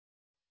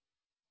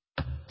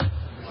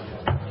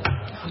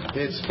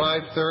It's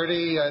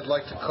 5:30. I'd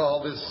like to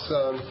call this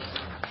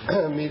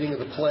meeting of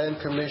the Plan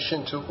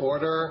Commission to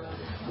order.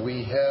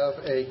 We have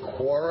a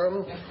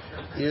quorum.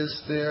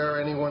 Is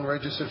there anyone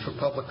registered for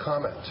public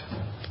comment?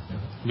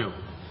 No.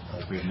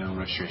 We have no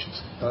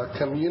registrations.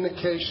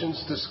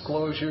 Communications,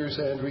 disclosures,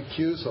 and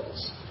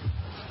recusals.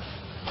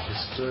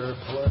 Mr.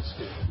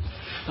 Polanski.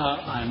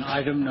 On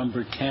item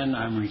number 10,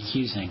 I'm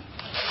recusing.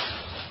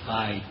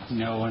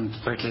 No one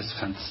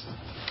participants.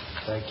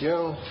 Thank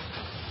you.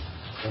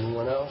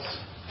 Anyone else?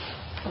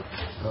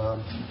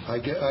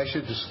 I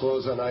should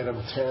disclose on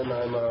item 10,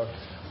 I'm a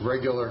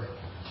regular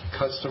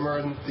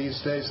customer these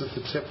days at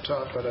the Tip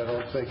Top, but I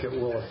don't think it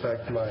will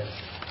affect my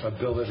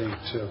ability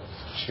to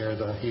chair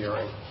the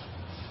hearing.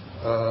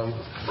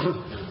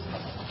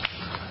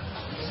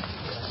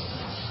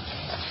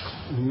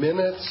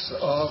 Minutes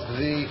of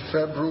the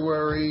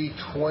February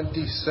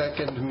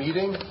 22nd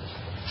meeting.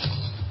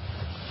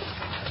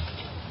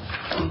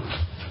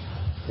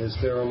 Is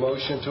there a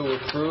motion to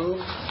approve?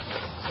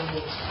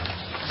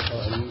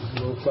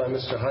 Moved by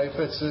Mr.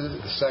 Heifetz,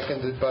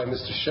 seconded by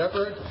Mr.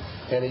 Shepard.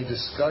 Any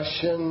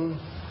discussion?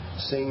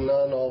 Seeing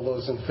none, all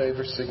those in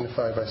favor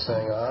signify by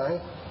saying aye.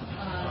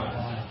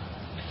 Aye.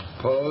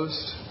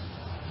 Opposed?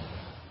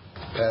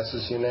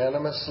 Passes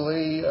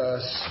unanimously.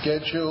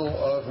 Schedule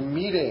of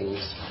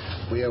meetings.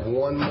 We have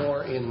one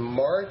more in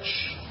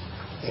March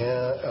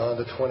on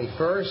the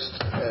 21st,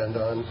 and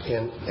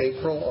in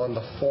April on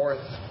the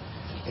 4th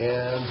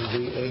and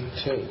the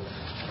 18th.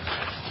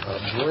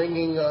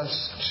 Bringing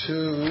us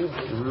to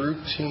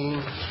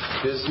routine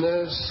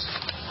business.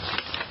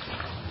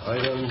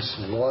 Items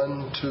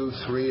 1, 2,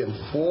 3, and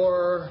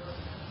 4.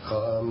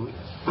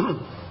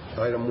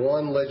 Item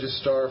 1,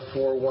 Legistar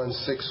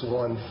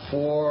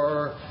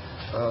 41614.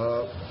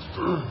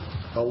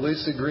 A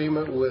lease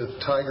agreement with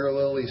Tiger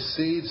Lily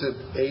Seeds at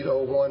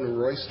 801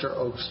 Royster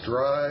Oaks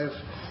Drive.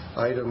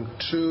 Item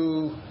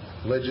 2,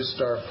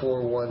 Legistar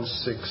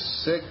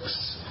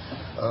 4166.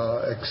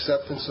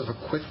 Acceptance of a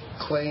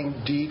quitclaim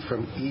deed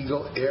from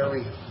Eagle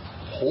Airy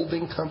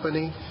Holding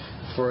Company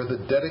for the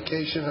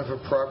dedication of a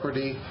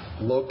property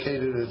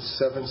located at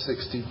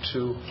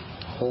 762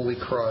 Holy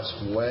Cross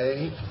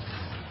Way.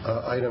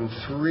 Item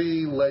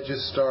 3,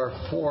 Legistar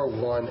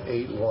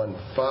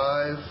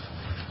 41815.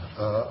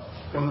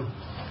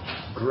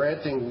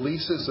 Granting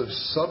leases of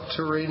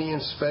subterranean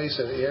space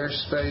and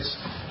airspace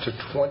to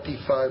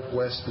 25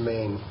 West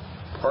Main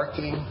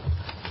parking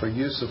for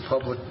use of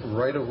public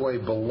right-of-way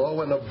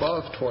below and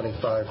above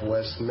 25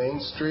 West Main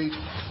Street,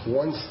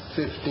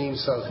 115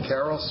 South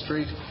Carroll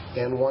Street,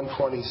 and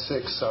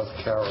 126 South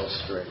Carroll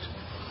Street.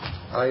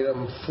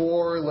 Item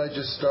 4,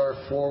 Legistar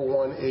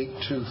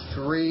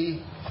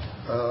 41823,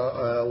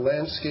 a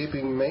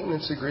landscaping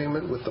maintenance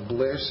agreement with the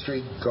Blair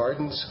Street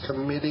Gardens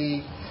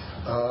Committee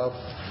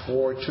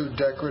for 2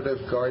 decorative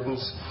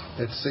gardens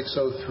at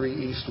 603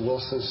 East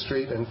Wilson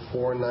Street and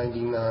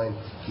 499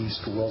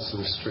 East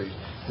Wilson Street.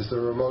 Is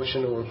there a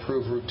motion to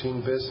approve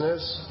routine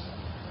business?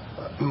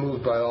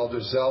 Moved by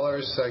Alder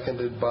Zeller,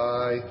 seconded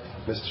by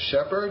Mr.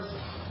 Shepard.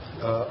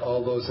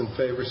 All those in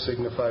favor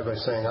signify by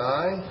saying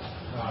aye.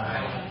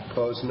 Aye.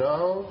 Opposed,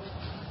 no.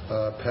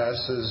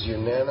 Passes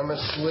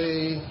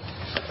unanimously.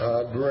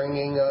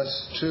 Bringing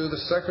us to the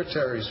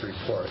Secretary's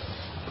report.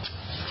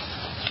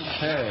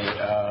 Okay,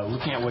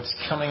 looking at what's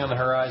coming on the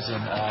horizon.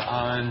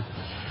 On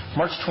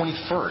March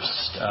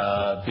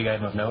 21st, big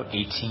item of note,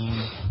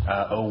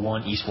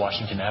 1801 East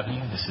Washington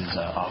Avenue. This is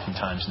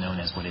oftentimes known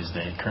as what is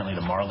currently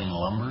the Marlin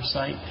Lumber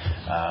site,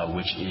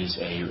 which is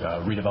a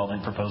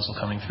redevelopment proposal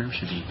coming through.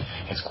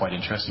 It's quite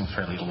interesting,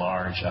 fairly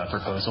large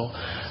proposal.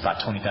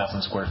 About 20,000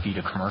 square feet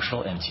of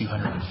commercial and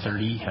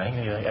 228, I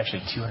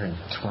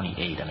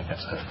think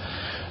that's a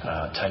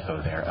typo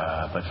there,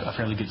 but a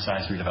fairly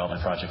good-sized redevelopment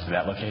project for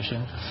that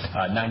location.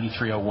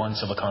 9301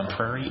 Silicon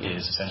Prairie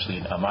is essentially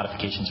a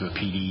modification to a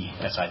PD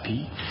SIP.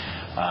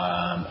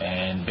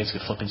 And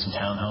basically flipping some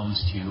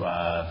townhomes to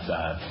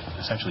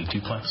essentially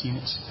duplex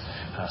units.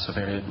 So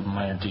very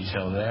minor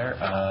detail there.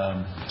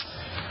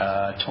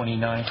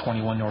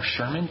 2921 North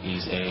Sherman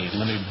is a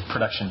limited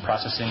production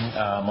processing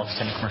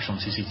multi-tenant commercial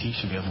and CCT.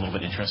 Should be a little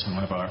bit interesting.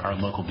 One of our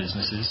local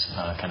businesses,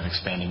 kind of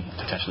expanding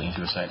potentially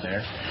into a site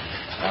there.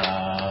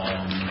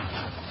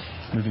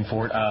 Moving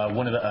forward,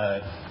 one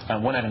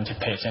item to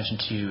pay attention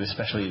to,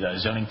 especially the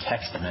zoning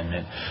text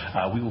amendment,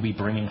 we will be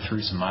bringing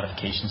through some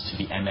modifications to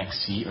the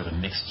MXC, or the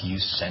Mixed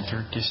Use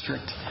Center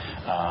District.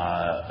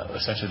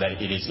 Essentially,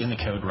 that it is in the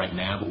code right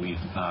now, but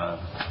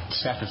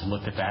staff has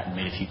looked at that and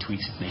made a few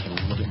tweaks to make it a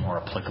little bit more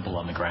applicable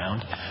on the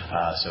ground.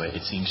 So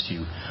it seems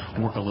to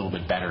work a little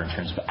bit better in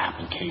terms of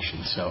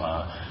application. So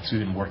we've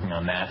been working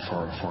on that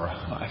for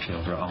actually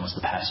over almost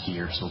the past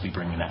year. So we'll be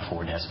bringing that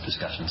forward as a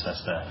discussion. So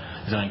that's the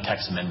zoning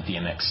text amendment, the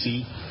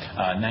MXC.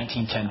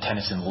 1910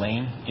 Tennyson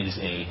Lane is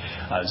a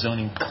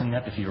zoning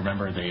cleanup. If you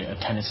remember the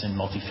Tennyson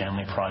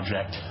multifamily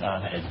project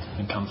that had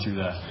come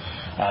through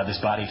this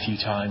body a few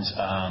times,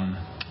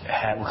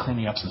 we're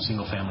cleaning up some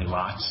single-family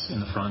lots in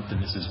the front,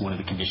 and this is one of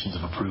the conditions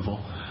of approval.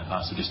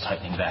 So just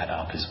tightening that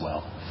up as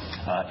well.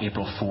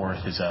 April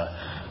 4th is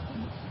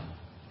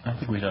I don't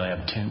think we really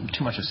have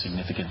too much of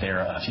significant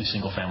there. A few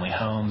single-family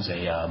homes,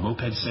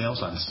 moped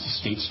sales on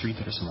State Street.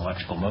 There's some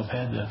electrical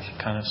moped,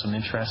 kind of some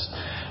interest.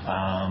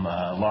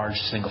 Large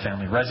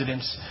single-family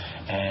residence,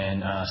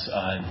 and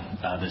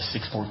the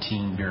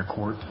 614 Bear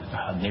Court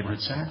Neighborhood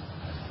Center.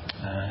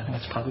 I think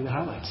that's probably the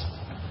highlights.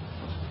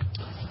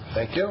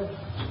 Thank you.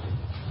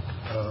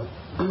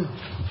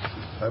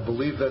 I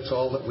believe that's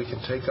all that we can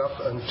take up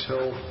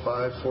until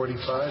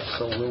 5:45,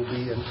 so we'll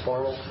be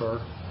informal for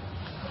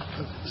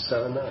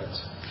 7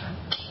 minutes.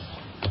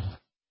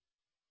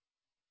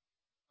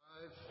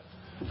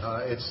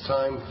 It's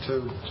time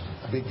to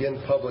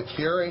begin public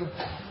hearings.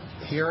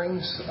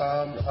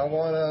 I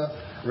want to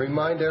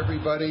remind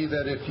everybody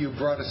that if you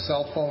brought a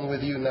cell phone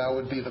with you, now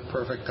would be the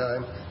perfect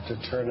time to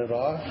turn it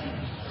off.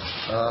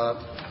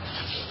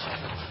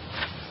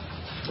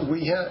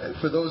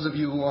 For those of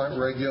you who aren't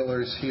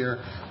regulars here,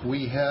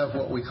 we have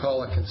what we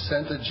call a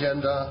consent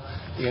agenda,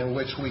 in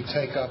which we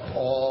take up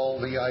all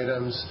the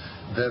items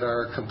that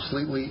are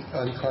completely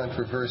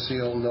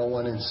uncontroversial. No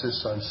one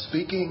insists on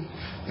speaking.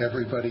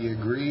 Everybody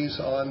agrees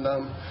on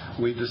them.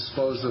 We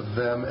dispose of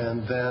them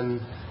and then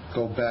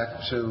go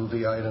back to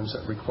the items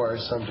that require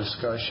some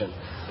discussion.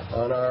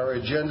 On our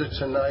agenda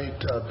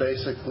tonight,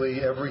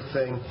 basically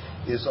everything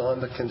is on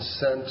the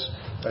consent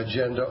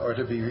agenda or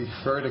to be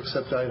referred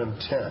except item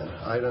 10.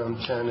 Item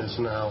 10 is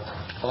now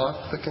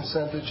off the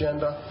consent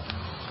agenda.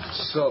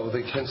 So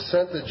the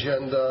consent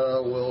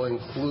agenda will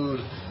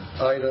include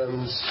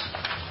items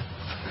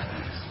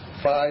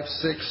 5,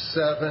 6,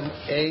 7,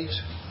 8,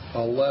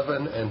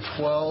 11, and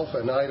 12,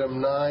 and item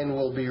 9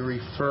 will be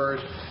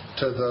referred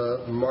to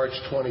the March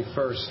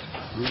 21st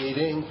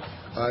meeting.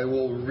 I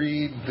will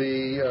read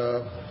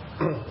the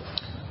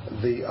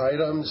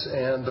items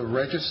and the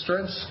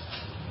registrants,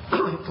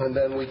 and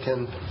then we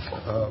can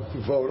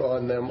vote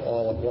on them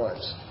all at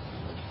once.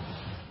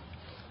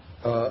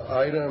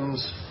 Item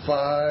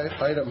 5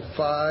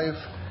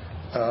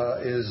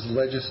 is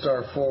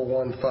Legistar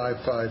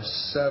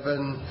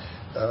 41557,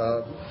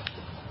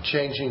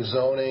 changing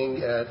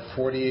zoning at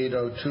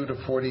 4802 to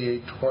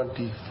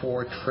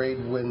 4824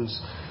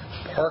 Tradewinds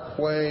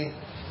Parkway,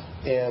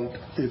 and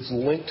it's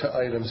linked to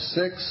item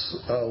 6,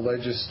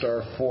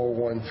 Legistar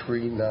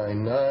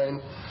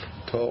 41399,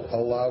 to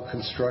allow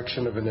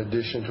construction of an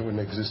addition to an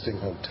existing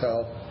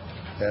hotel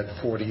at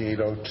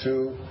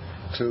 4802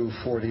 to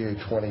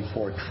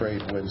 4824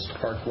 Tradewinds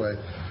Parkway.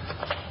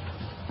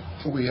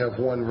 We have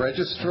one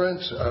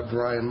registrant,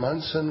 Brian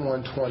Munson,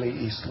 120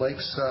 East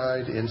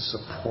Lakeside, in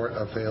support,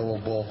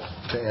 available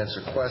to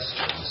answer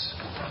questions.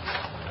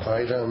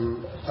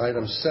 Item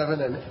 7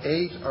 and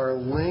 8 are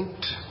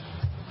linked.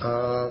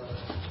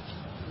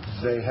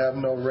 They have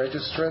no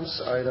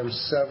registrants. Item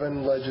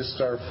 7,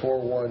 Legistar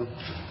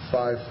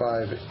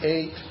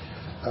 41558,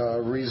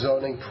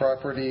 rezoning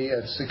property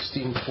at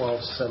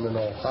 1612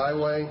 Seminole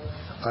Highway.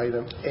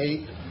 Item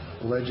 8,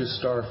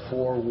 Legistar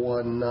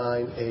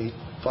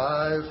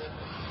 41985,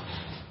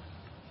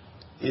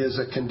 is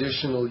a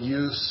conditional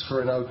use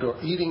for an outdoor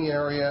eating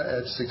area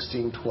at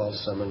 1612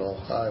 Seminole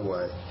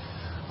Highway.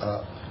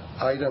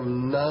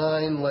 Item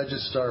 9,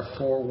 Legistar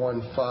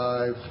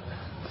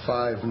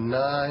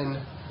 41559,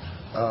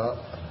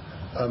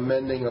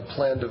 amending a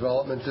planned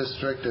development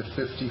district at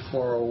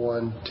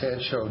 5401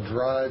 Tancho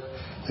Drive,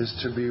 is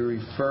to be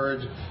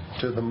referred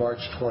to the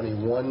March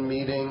 21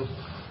 meeting.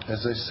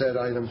 As I said,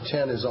 item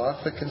 10 is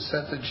off the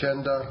consent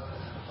agenda.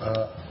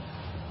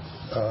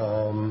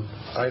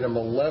 Item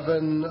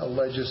 11,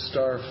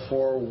 Legistar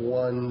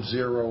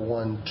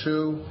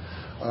 41012,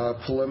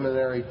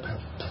 preliminary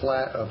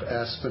plat of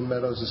Aspen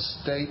Meadows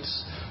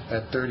Estates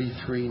at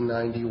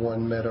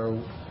 3391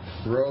 Meadow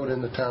Road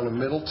in the town of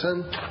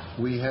Middleton.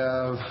 We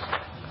have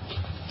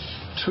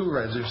two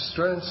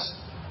registrants,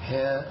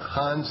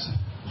 Hans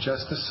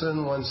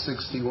Justison,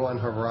 161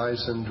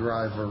 Horizon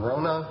Drive,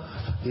 Verona,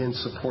 in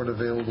support,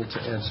 available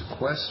to answer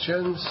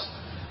questions,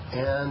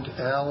 and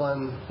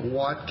Alan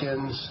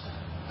Watkins,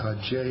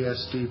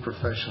 JSD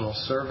Professional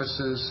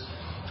Services,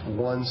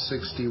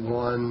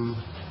 161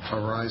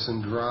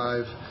 Horizon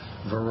Drive,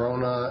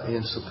 Verona,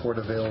 in support,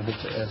 available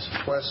to answer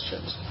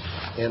questions.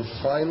 And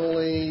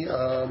finally,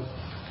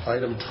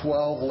 item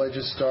 12,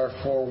 Legistar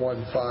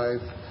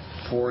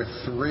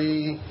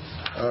 41543,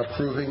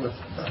 approving the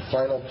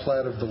final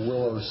plat of the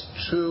Willows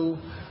 2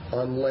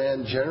 on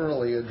land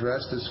generally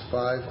addressed as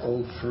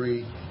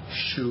 503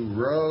 Shoe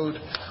Road.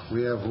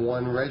 We have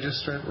one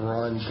registrant,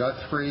 Ron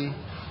Guthrie,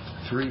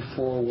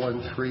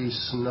 3413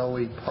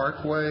 Snowy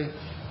Parkway,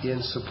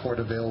 in support,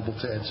 available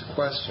to answer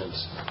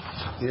questions.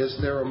 Is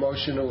there a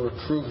motion to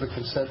approve the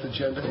consent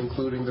agenda,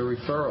 including the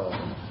referral?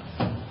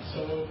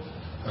 So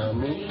Move. I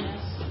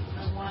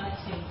want to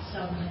take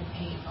 7 and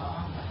 8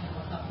 off. I have a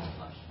couple of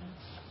questions.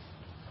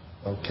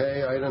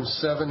 Okay, items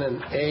 7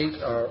 and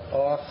 8 are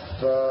off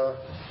the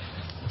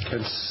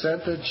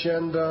consent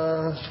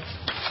agenda.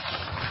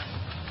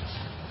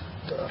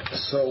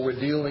 So we're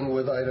dealing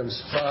with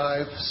items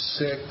 5,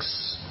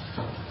 6,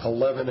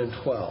 11, and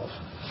 12.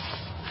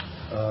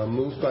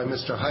 Moved by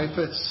Mr.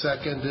 Heifetz,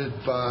 seconded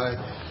by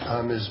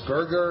Ms.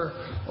 Berger.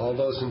 All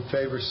those in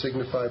favor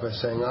signify by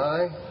saying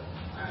aye.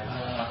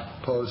 Aye.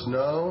 Opposed,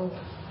 no.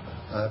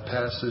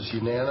 Passes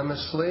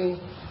unanimously.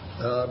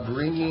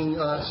 Bringing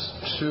us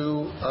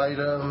to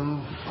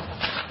item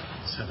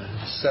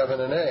 7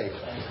 and 8.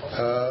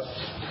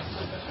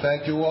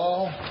 Thank you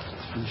all.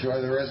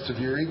 Enjoy the rest of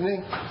your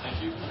evening.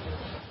 Thank you.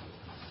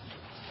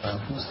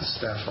 Who's the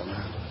staff on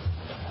that?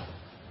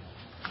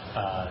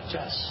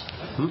 Jess.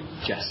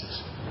 Jess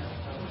is.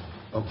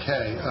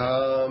 Okay.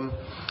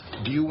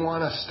 Do you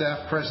want a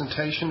staff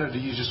presentation, or do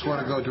you just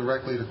want to go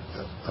directly to...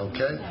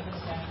 Okay.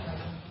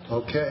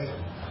 Okay.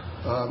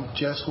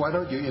 Jess, why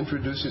don't you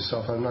introduce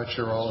yourself? I'm not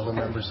sure all of the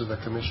members of the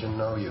commission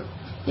know you.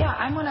 Yeah,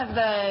 I'm one of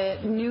the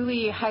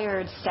newly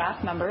hired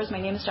staff members. My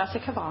name is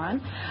Jessica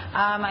Vaughn.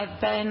 I've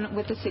been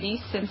with the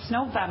city since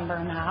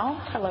November now.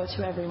 Hello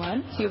to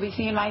everyone. So you'll be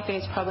seeing my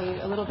face probably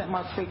a little bit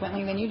more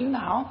frequently than you do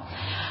now.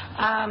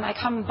 I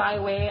come by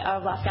way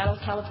of Los Gatos,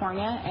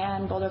 California,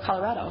 and Boulder,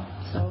 Colorado.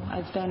 So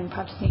I've been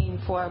practicing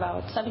for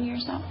about 7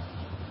 years now.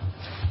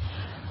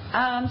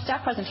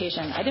 Staff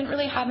presentation. I didn't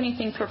really have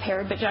anything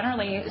prepared, but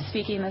generally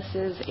speaking, this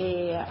is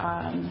a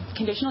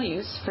conditional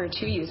use for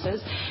 2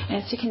 uses, and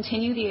it's to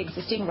continue the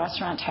existing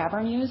restaurant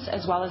tavern use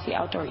as well as the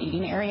outdoor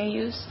eating area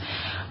use.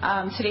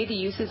 Today, the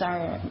uses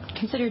are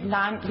considered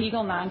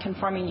legal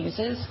non-conforming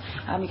uses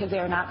because they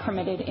are not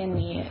permitted in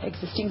the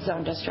existing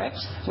zone district,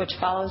 which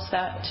follows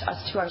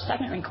us to our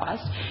second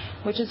request,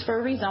 which is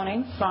for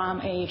rezoning from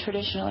a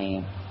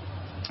traditionally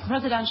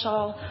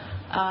residential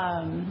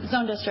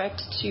zone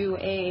district to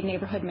a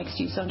neighborhood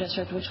mixed-use zone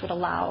district, which would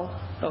allow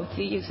both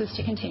the uses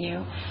to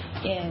continue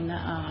in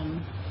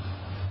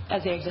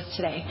as they exist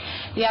today.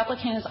 The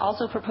applicant is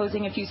also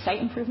proposing a few site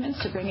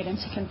improvements to bring it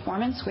into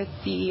conformance with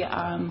the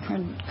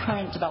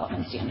current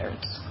development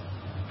standards.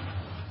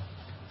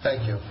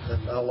 Thank you.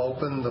 And I'll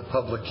open the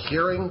public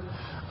hearing.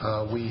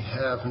 We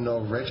have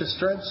no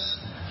registrants,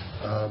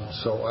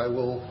 so I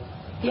will...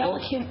 The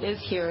applicant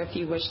is here if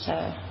you wish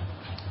to...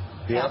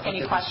 The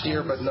applicant is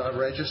here but not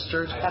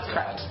registered? That's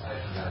correct.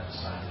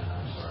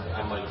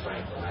 I'm Mike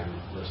Franklin. I'm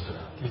listed.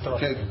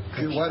 Okay,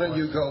 why don't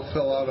you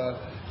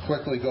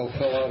quickly go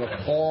fill out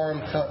a form,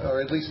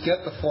 or at least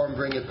get the form,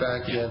 bring it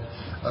back in.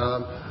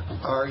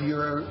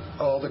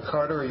 Alder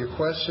Carter, are your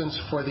questions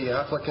for the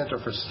applicant or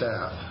for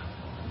staff?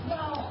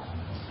 Well,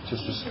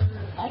 Just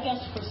I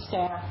guess for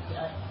staff.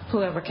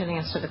 Whoever can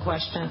answer the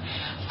question.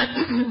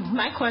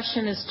 My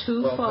question is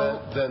twofold.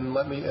 Well, then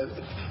let me,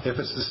 if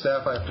it's the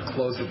staff, I have to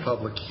close the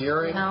public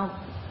hearing. I'll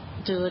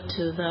do it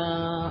to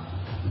the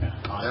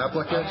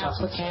applicant.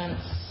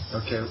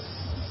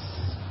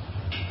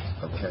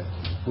 Okay.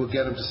 We'll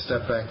get him to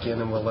step back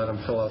in and we'll let him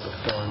fill out the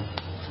form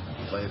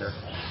later.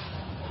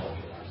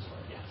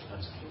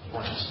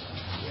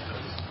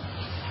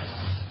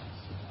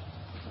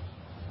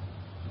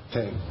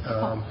 Okay.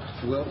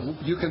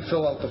 You can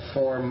fill out the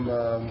form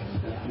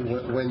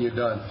when you're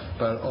done,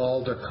 but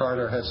Alder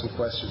Carter has some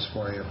questions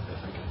for you.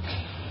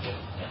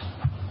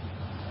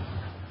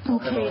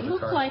 Okay. It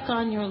looked like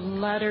on your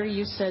letter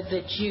you said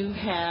that you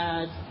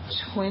had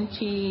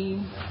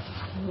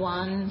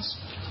 21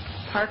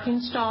 parking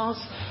stalls,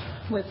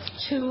 with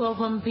 2 of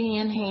them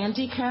being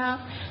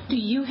handicapped. Do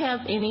you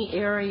have any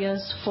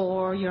areas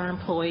for your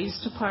employees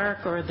to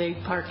park, or are they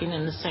parking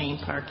in the same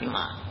parking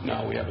lot?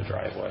 No, we have a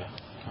driveway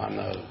on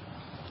the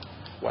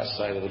west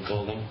side of the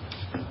building,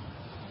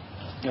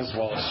 as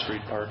well as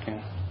street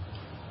parking.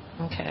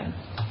 Okay.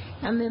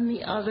 And then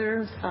the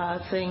other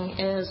thing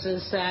is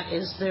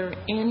there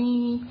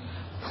any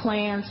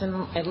plans,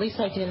 and at least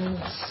I didn't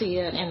see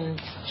it,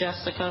 and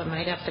Jessica, I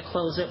might have to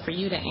close it for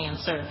you to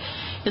answer.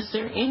 Is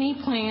there any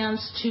plans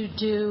to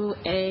do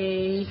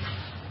a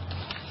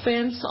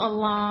fence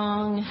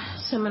along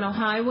Seminole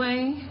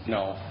Highway?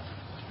 No.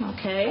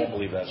 Okay. I don't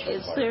believe that's required.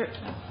 Is there...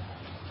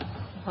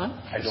 What?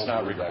 It's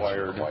not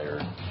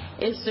required.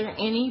 Is there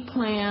any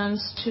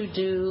plans to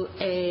do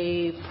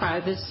a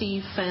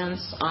privacy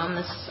fence on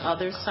this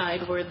other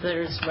side where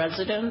there's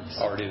residents?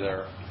 Already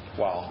there.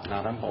 Well,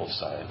 not on both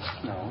sides.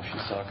 No,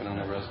 she's talking on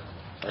the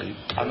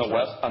on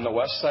the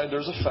west side.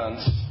 There's a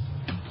fence,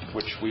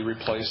 which we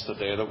replaced the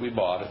day that we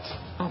bought it.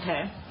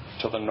 Okay.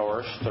 To the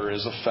north, there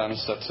is a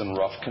fence that's in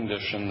rough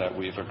condition that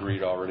we've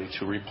agreed already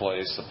to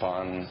replace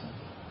upon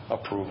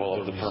approval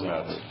of the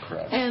permit.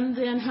 Correct. And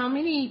then how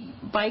many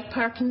bike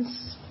parking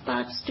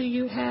spots do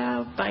you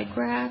have, bike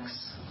racks?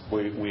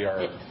 We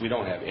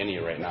don't have any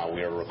right now.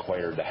 We are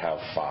required to have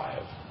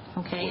 5,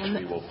 okay,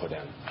 which we will put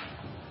in.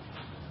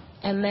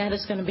 And that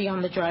is going to be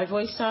on the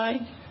driveway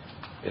side?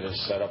 It is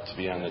set up to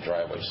be on the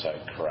driveway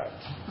side, correct.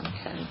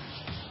 Okay.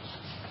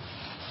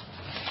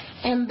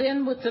 And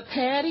then with the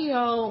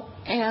patio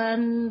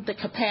and the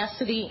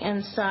capacity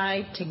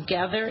inside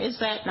together, is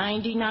that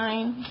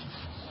 99?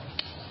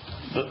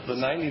 The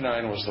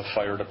 99 was the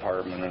fire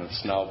department, and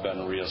it's now been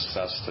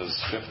reassessed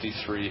as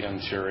 53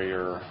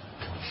 interior,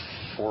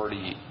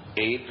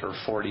 48 or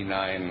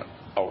 49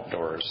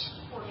 outdoors.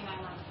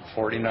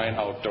 49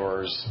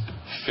 outdoors,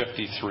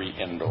 53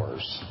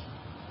 indoors.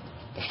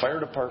 The fire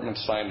department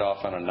signed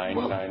off on a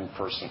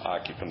 99%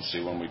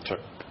 occupancy when we took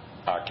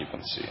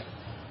occupancy.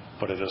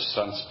 But it has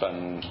since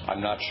been,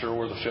 I'm not sure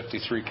where the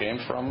 53 came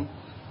from.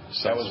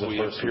 That was we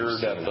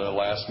appeared at the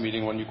last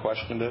meeting when you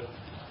questioned it.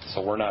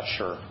 So we're not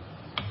sure.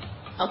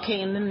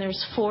 Okay, and then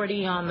there's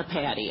 40 on the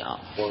patio.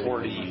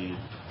 49.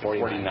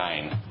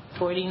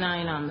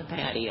 49 on the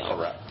patio.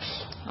 Correct.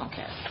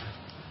 Okay.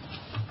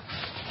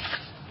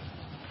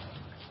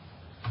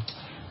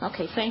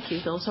 Okay, thank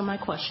you. Those are my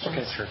questions.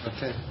 Okay, sure.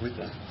 Okay,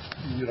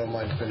 you don't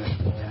mind finishing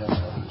going on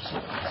others.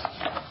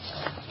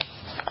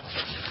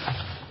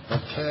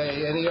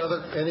 Okay, any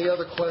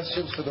other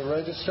questions for the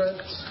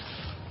registrants?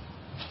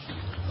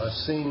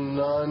 Seeing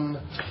none,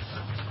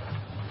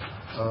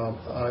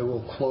 I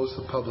will close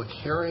the public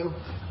hearing.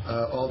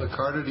 Alder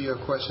Carter, do you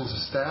have questions of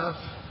staff?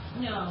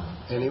 No.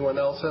 Anyone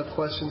else have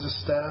questions of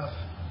staff?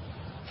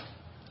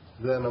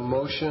 Then a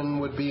motion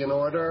would be in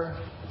order.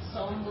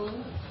 So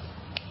moved.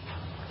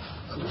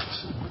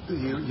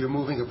 You're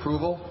moving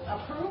approval?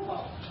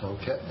 Approval.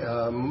 Okay.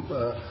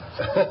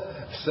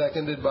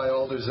 Seconded by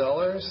Alder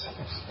Zellers.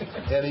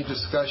 Any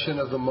discussion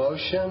of the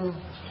motion?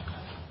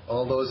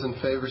 All those in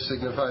favor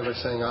signify by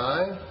saying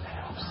aye.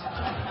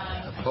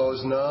 Aye.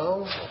 Opposed,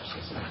 no.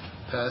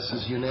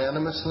 Passes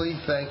unanimously.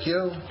 Thank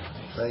you.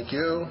 Thank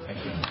you.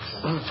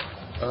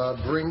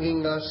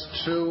 Bringing us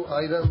to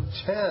item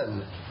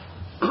 10,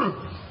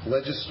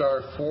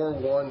 Legistar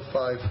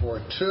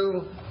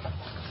 41542.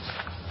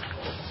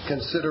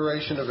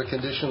 Consideration of a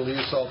conditional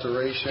use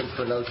alteration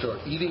for an outdoor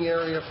eating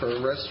area for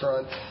a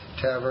restaurant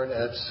tavern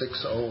at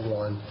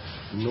 601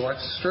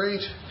 North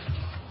Street.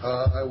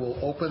 I will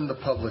open the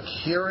public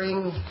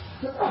hearing.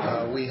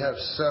 We have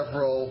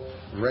several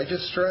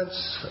registrants.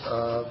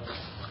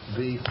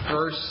 The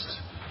first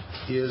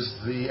is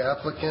the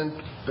applicant,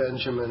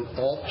 Benjamin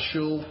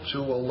Altschul,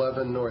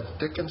 211 North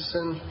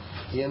Dickinson,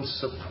 in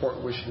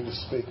support. Wishing to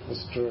speak,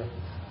 Mr.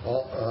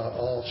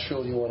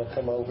 Altschul, you want to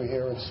come over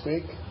here and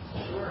speak?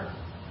 Sure.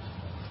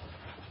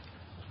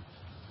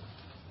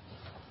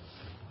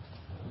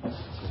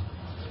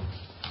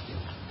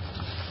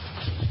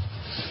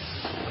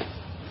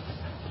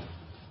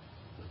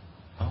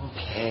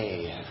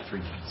 Okay. 3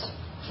 minutes.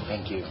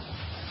 Thank you.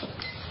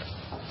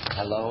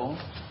 Hello.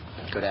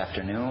 Good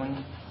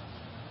afternoon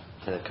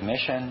to the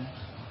commission.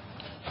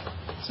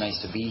 It's nice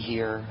to be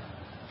here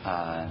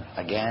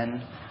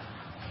again.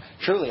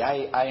 Truly,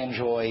 I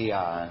enjoy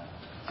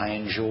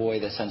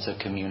the sense of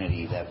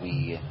community that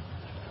we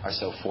are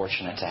so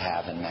fortunate to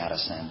have in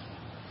Madison.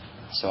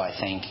 So I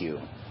thank you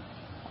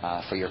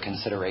for your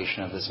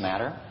consideration of this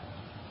matter.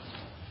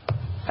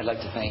 I'd like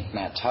to thank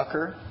Matt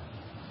Tucker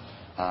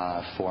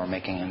for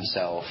making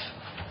himself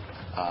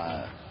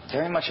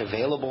very much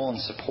available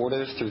and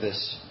supportive through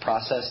this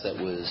process that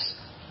was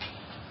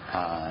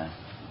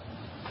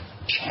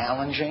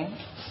challenging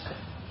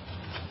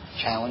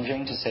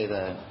to say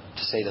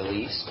the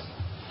least.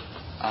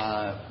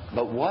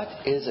 But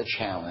what is a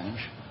challenge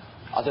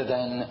other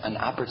than an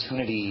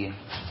opportunity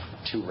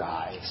to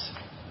rise?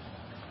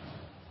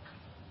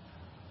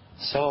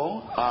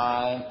 So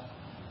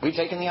we've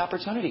taken the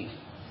opportunity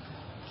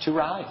to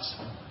rise.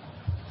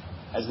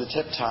 As the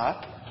tip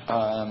top,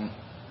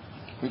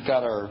 we've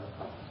got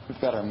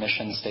our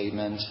mission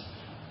statement,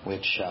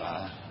 which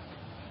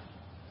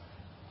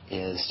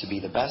is to be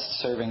the best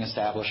serving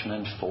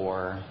establishment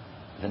for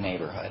the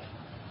neighborhood.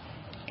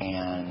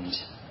 And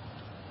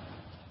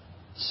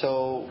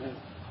so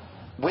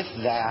with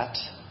that,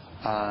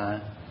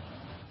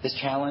 this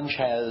challenge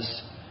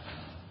has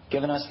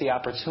given us the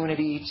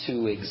opportunity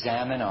to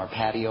examine our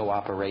patio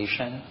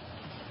operation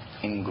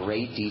in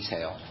great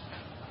detail.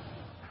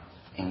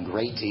 In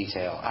great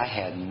detail. I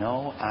had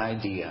no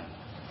idea.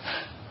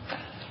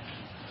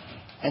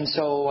 And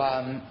so,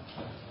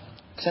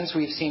 since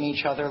we've seen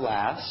each other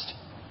last,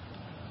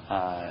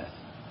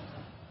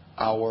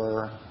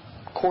 our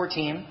core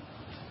team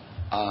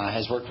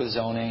has worked with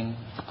zoning,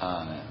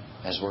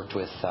 has worked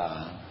with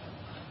a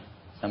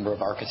number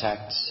of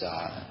architects.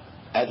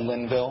 Ed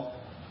Linville,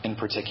 in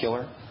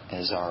particular,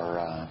 is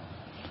our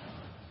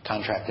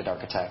contracted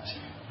architect.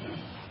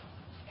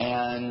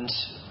 And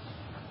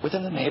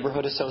within the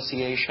neighborhood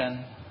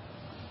association,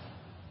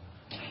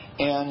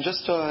 and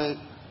just a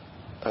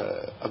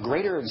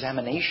greater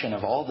examination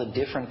of all the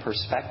different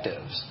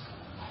perspectives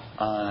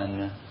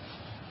on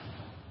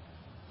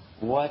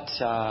what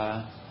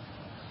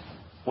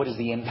is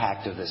the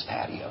impact of this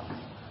patio,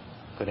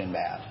 good and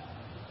bad.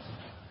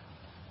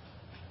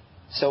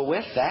 So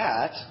with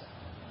that,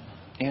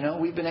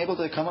 we've been able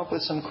to come up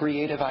with some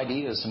creative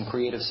ideas, some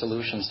creative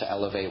solutions to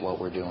elevate what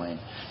we're doing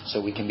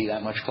so we can be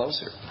that much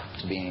closer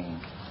to being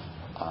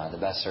the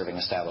best serving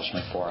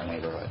establishment for our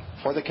neighborhood,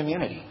 for the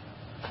community.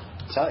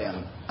 I tell you,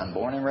 I'm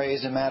born and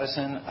raised in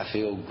Madison. I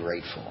feel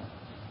grateful.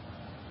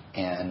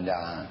 And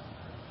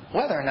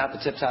whether or not the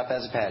Tip Top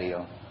has a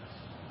patio,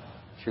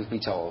 truth be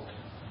told,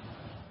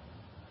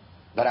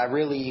 but I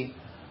really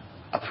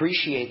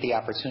appreciate the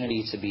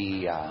opportunity to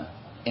be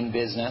in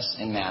business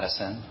in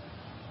Madison,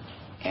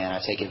 and I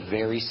take it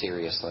very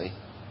seriously,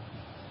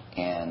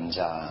 and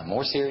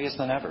more serious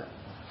than ever.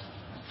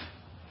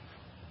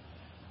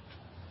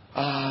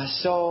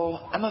 So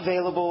I'm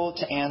available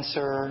to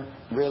answer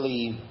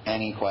really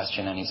any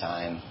question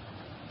anytime.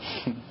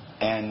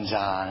 And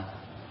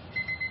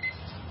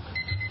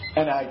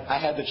I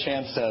had the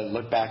chance to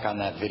look back on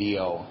that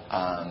video.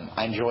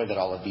 I enjoy that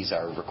all of these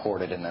are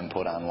recorded and then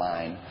put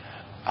online.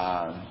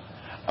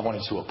 I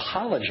wanted to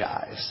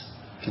apologize.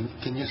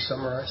 Can you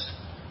summarize?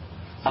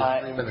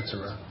 3 minutes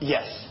around.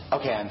 Yes.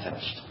 Okay, I'm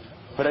finished.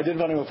 But I did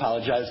want to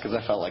apologize because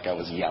I felt like I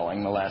was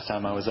yelling the last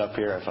time I was up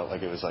here. I felt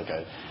like it was like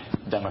a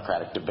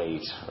Democratic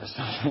debate or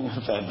something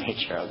of that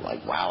nature. I was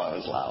like, wow, I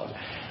was loud.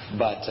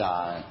 But,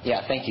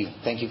 yeah, thank you.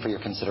 Thank you for your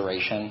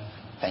consideration.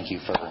 Thank you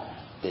for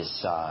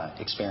this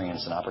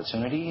experience and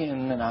opportunity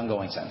in an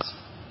ongoing sense.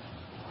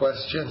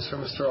 Questions for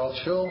Mr.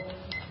 Altshul?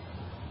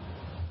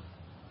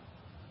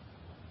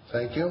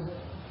 Thank you.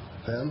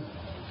 Ben?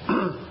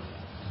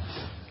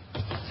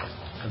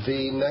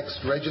 The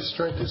next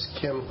registrant is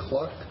Kim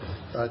Cluck,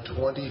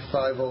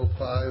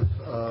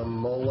 2505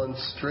 Mullen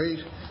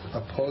Street.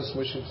 Opposed,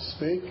 wishing to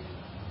speak?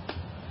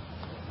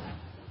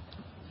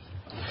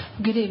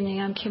 Good evening.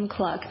 I'm Kim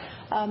Cluck.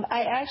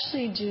 I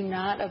actually do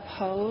not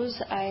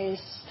oppose. I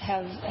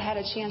have had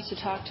a chance to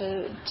talk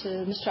to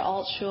Mr.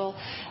 Altshul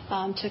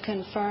to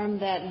confirm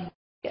that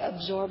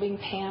absorbing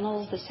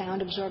panels, the sound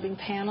absorbing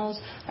panels,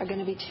 are going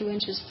to be 2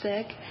 inches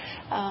thick.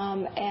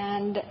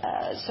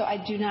 So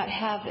I do not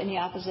have any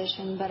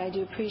opposition, but I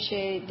do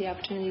appreciate the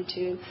opportunity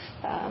to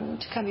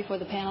come before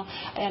the panel.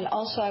 And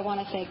also I want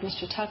to thank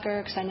Mr.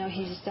 Tucker because I know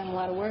he's done a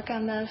lot of work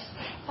on this.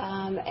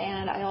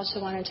 And I also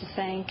wanted to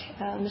thank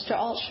Mr.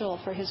 Altshul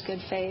for his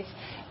good faith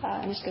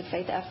and his good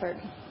faith effort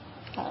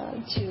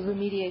to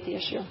remediate the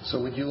issue. So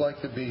would you like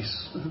to be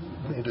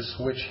made to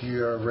switch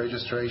your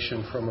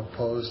registration from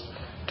opposed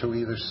to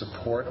either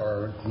support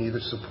or neither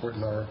support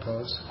nor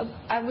oppose?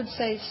 I would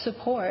say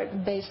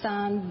support based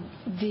on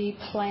the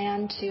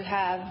plan to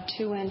have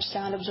 2-inch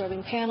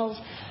sound-absorbing panels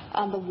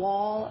on the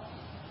wall,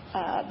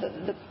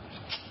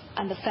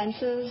 on the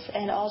fences,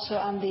 and also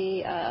on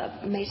the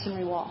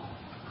masonry wall.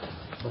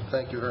 Well,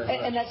 thank you very much.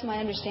 And that's my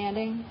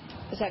understanding.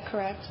 Is that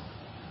correct?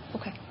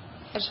 Okay.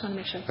 I just want to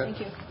make sure. Okay. Thank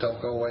you.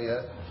 Don't go away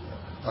yet.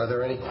 Are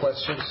there any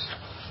questions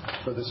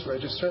for this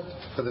registrant?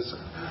 For this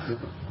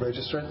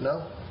registrant?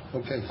 No?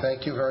 Okay,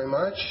 thank you very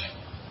much.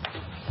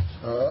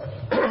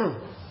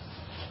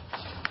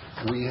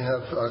 We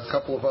have a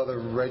couple of other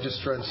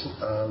registrants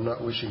not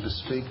wishing to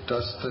speak.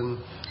 Dustin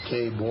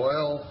K.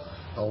 Boyle,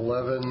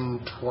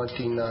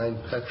 1129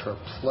 Petra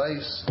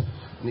Place,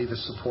 neither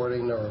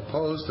supporting nor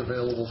opposed,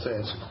 available to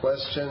answer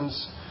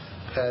questions.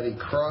 Patty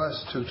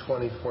Cross,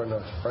 224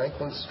 North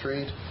Franklin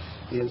Street,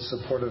 in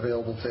support,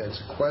 available to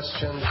answer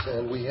questions.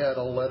 And we had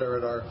a letter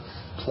at our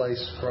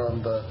place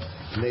from the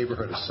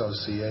Neighborhood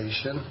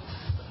Association.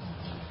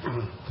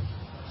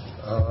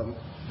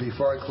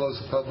 Before I close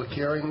the public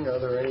hearing, are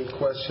there any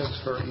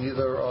questions for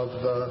either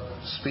of the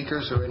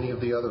speakers or any of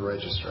the other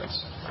registrants?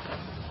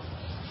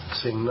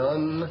 Seeing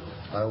none,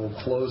 I will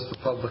close the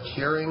public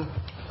hearing.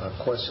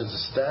 Questions of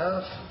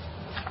staff?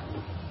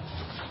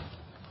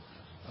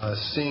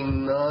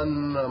 Seeing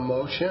none, a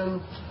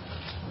motion.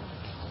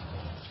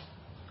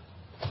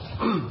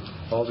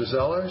 Alder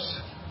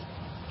Zellers?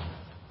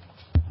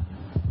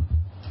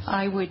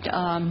 I would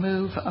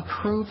move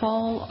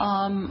approval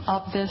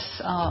of this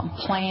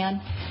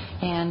plan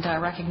and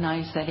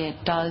recognize that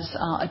it does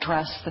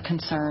address the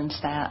concerns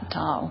that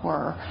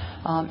were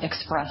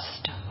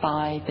expressed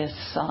by this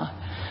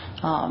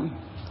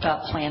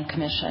Plan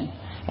Commission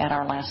at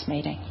our last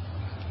meeting.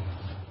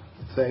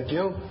 Thank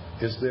you.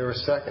 Is there a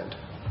second?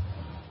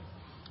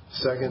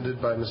 Seconded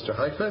by Mr.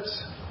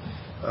 Heifetz.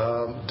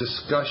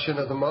 Discussion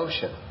of the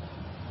motion.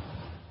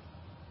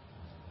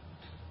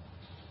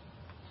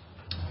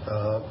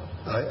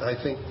 I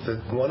think that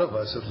one of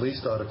us at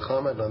least ought to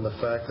comment on the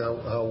fact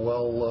how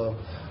well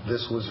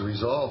this was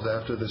resolved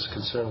after this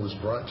concern was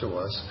brought to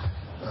us.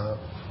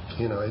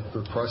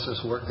 The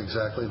process worked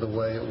exactly the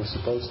way it was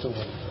supposed to.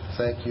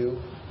 Thank you.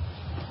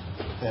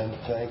 And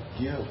thank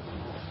you.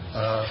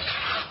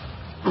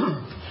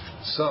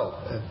 So,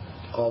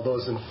 all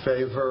those in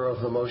favor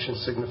of the motion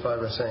signify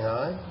by saying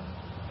aye.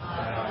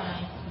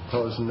 Aye.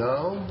 Opposed,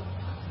 no.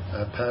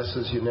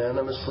 Passes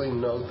unanimously.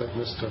 Note that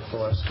Mr.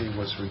 Filewski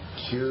was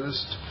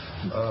recused.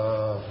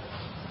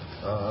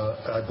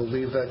 I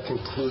believe that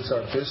concludes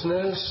our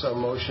business. A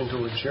motion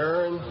to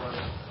adjourn.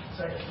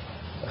 Second.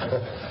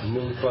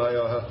 Moved by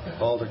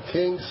Alder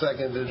King,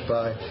 seconded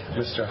by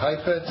Mr.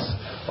 Heifetz.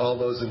 All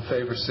those in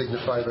favor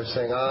signify by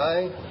saying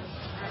aye.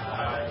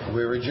 Aye.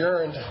 We're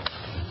adjourned.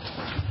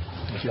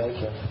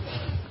 Thank you.